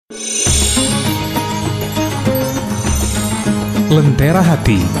Lentera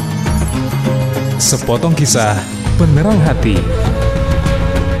Hati, sepotong kisah penerang hati.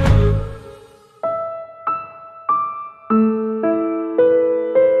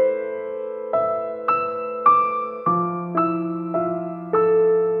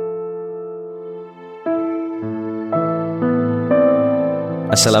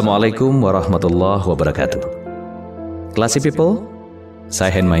 Assalamualaikum warahmatullahi wabarakatuh. Classy people, saya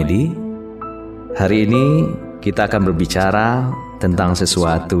Henmaidi. Hari ini kita akan berbicara tentang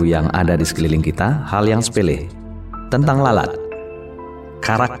sesuatu yang ada di sekeliling kita, hal yang sepele, tentang lalat,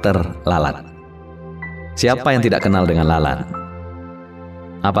 karakter lalat. Siapa yang tidak kenal dengan lalat?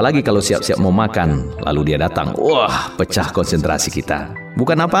 Apalagi kalau siap-siap mau makan, lalu dia datang, wah, pecah konsentrasi kita.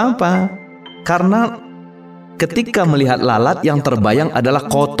 Bukan apa-apa, karena ketika melihat lalat yang terbayang adalah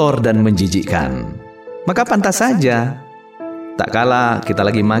kotor dan menjijikkan. Maka pantas saja, tak kala kita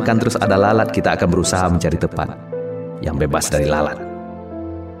lagi makan terus ada lalat, kita akan berusaha mencari tempat yang bebas dari lalat.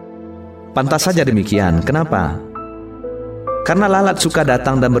 Pantas saja demikian. Kenapa? Karena lalat suka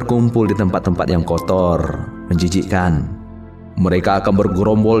datang dan berkumpul di tempat-tempat yang kotor, menjijikkan. Mereka akan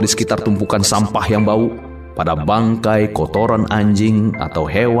bergerombol di sekitar tumpukan sampah yang bau, pada bangkai, kotoran anjing atau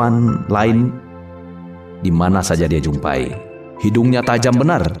hewan lain. Di mana saja dia jumpai, hidungnya tajam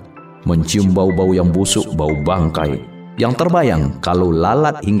benar, mencium bau-bau yang busuk, bau bangkai. Yang terbayang kalau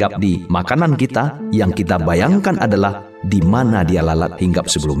lalat hinggap di makanan kita, yang kita bayangkan adalah di mana dia lalat hinggap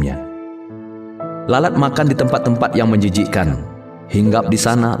sebelumnya. Lalat makan di tempat-tempat yang menjijikkan, hinggap di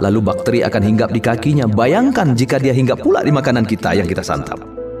sana, lalu bakteri akan hinggap di kakinya. Bayangkan jika dia hinggap pula di makanan kita yang kita santap.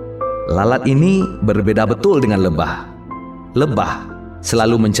 Lalat ini berbeda betul dengan lebah. Lebah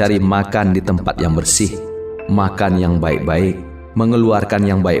selalu mencari makan di tempat yang bersih, makan yang baik-baik, mengeluarkan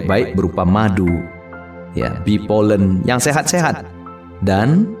yang baik-baik berupa madu, bee pollen yang sehat-sehat.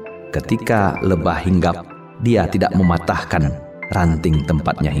 Dan ketika lebah hinggap, dia tidak mematahkan ranting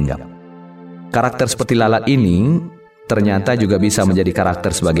tempatnya hinggap. Karakter seperti lalat ini ternyata juga bisa menjadi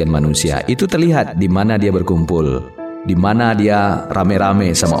karakter sebagian manusia. Itu terlihat di mana dia berkumpul, di mana dia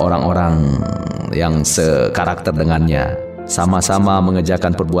rame-rame sama orang-orang yang sekarakter dengannya, sama-sama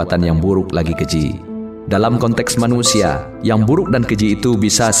mengerjakan perbuatan yang buruk lagi keji. Dalam konteks manusia, yang buruk dan keji itu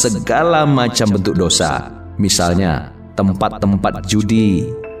bisa segala macam bentuk dosa. Misalnya, tempat-tempat judi,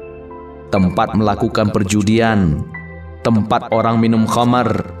 tempat melakukan perjudian, tempat orang minum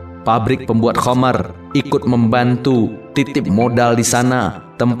khamar, pabrik pembuat khamar, ikut membantu, titip modal di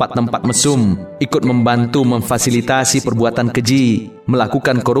sana, tempat-tempat mesum, ikut membantu memfasilitasi perbuatan keji,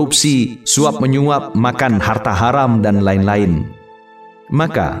 melakukan korupsi, suap menyuap, makan harta haram, dan lain-lain.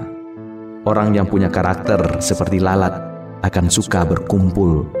 Maka orang yang punya karakter seperti lalat akan suka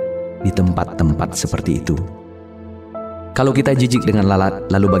berkumpul di tempat-tempat seperti itu. Kalau kita jijik dengan lalat,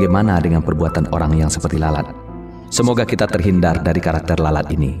 lalu bagaimana dengan perbuatan orang yang seperti lalat? Semoga kita terhindar dari karakter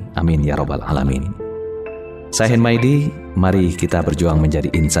lalat ini. Amin ya rabbal alamin. Saya Henmaidi, mari kita berjuang menjadi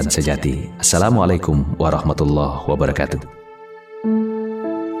insan sejati. Assalamualaikum warahmatullahi wabarakatuh.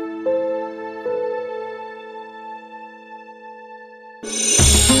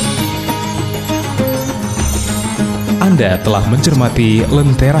 Anda telah mencermati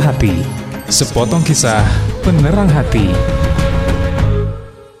Lentera Hati, sepotong kisah penerang hati.